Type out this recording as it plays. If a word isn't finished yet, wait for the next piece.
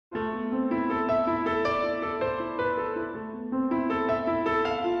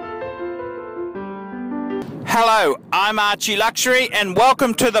Hello, I'm Archie Luxury, and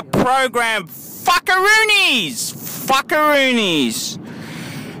welcome to the program Fuckaroonies! Fuckaroonies!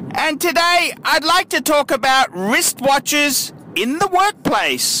 And today, I'd like to talk about wristwatches in the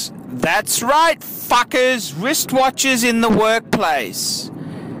workplace. That's right, fuckers, wristwatches in the workplace.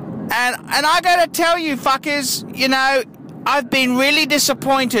 And I gotta tell you, fuckers, you know, I've been really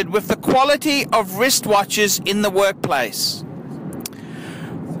disappointed with the quality of wristwatches in the workplace.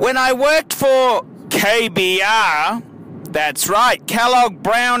 When I worked for KBR, that's right, Kellogg,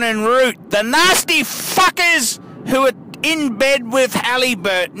 Brown and Root, the nasty fuckers who are in bed with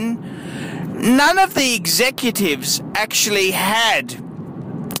Halliburton, none of the executives actually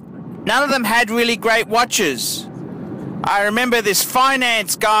none of them had really great watches. I remember this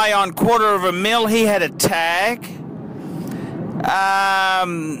finance guy on $250,000, he had a Tag.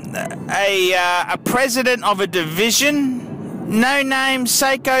 A president of a division, no name,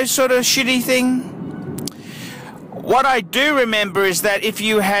 Seiko sort of shitty thing. What I do remember is that if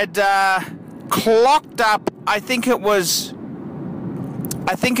you had clocked up, I think it was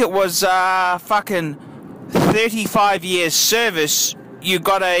fucking 35 years service, you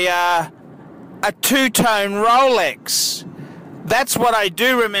got a two-tone Rolex. That's what I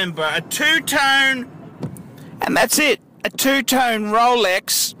do remember, a two-tone, and that's it. A two-tone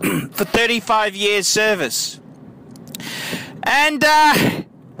Rolex for 35 years service. And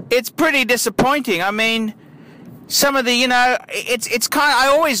it's pretty disappointing. I mean, some of the, you know, it's kind of, I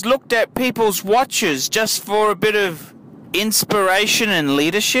always looked at people's watches just for a bit of inspiration and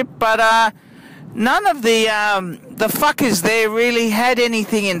leadership, but none of the fuckers there really had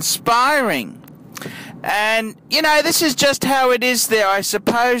anything inspiring. And, you know, this is just how it is there, I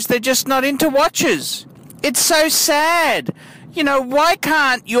suppose. They're just not into watches. It's so sad. You know, why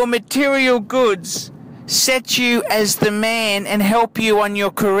can't your material goods set you as the man and help you on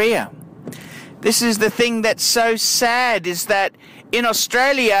your career? This is the thing that's so sad, is that in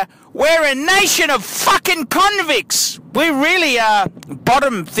Australia, we're a nation of fucking convicts. We really are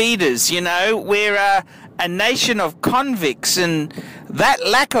bottom feeders, you know. We're a nation of convicts, and that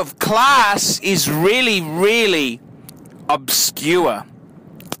lack of class is really, really obscure.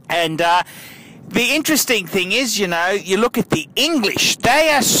 And the interesting thing is, you know, you look at the English,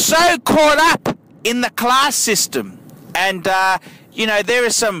 they are so caught up in the class system. And, you know, there are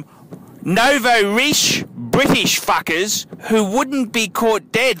some nouveau riche British fuckers who wouldn't be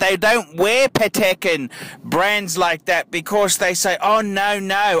caught dead. They don't wear Patek and brands like that because they say, oh,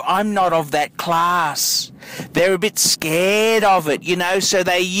 no, I'm not of that class. They're a bit scared of it, you know, so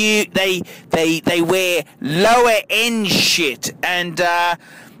they wear lower end shit. And,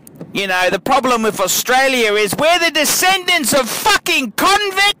 you know, the problem with Australia is we're the descendants of fucking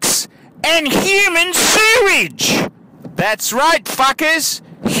convicts and human sewage. That's right, fuckers.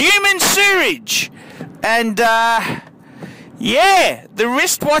 Human sewage. And, yeah, the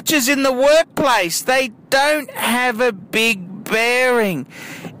wristwatches in the workplace, they don't have a big bearing.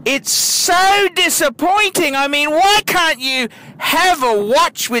 It's so disappointing. I mean, why can't you have a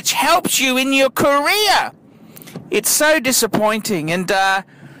watch which helps you in your career? It's so disappointing. And,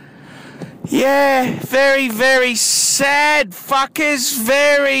 yeah, very, very sad, fuckers.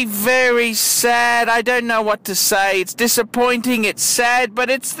 Very, very sad. I don't know what to say. It's disappointing, it's sad, but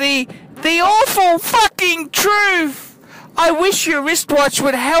it's the awful fucking truth. I wish your wristwatch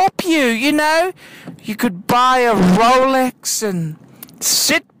would help you, you know. You could buy a Rolex and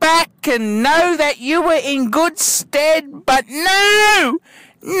sit back and know that you were in good stead, but no,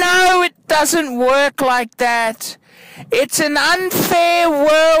 it doesn't work like that. It's an unfair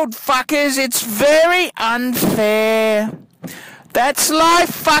world, fuckers. It's very unfair. That's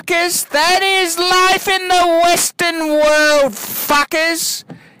life, fuckers. That is life in the Western world, fuckers.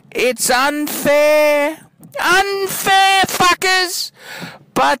 It's unfair. Unfair, fuckers.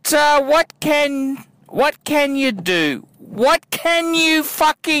 But what can you do? What can you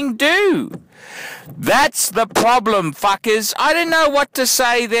fucking do? That's the problem, fuckers. I don't know what to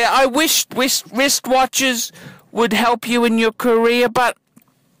say there. I wish wristwatches would help you in your career, but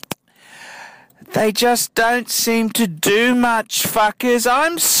they just don't seem to do much, fuckers.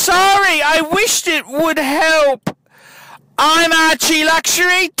 I'm sorry. I wished it would help. I'm Archie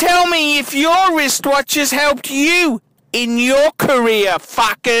Luxury. Tell me if your wristwatches helped you in your career,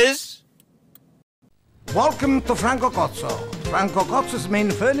 fuckers. Welcome to Franco Cozzo. Franco Cozzo's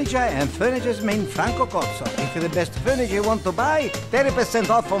main furniture and furniture's main Franco Cozzo. If you're the best furniture you want to buy, 30%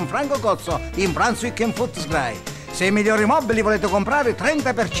 off from Franco Cozzo in Brunswick and Footscray. Se i migliori mobili volete comprare,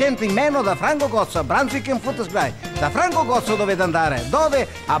 30% in meno da Franco Cozzo a Brunswick and Footscray. Da Franco Cozzo dovete andare. Dove?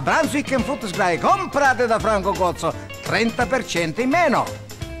 A Brunswick and Footscray. Comprate da Franco Cozzo, 30% in meno.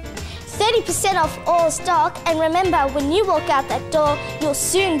 30% off all stock, and remember, when you walk out that door, you'll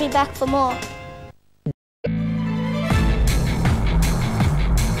soon be back for more.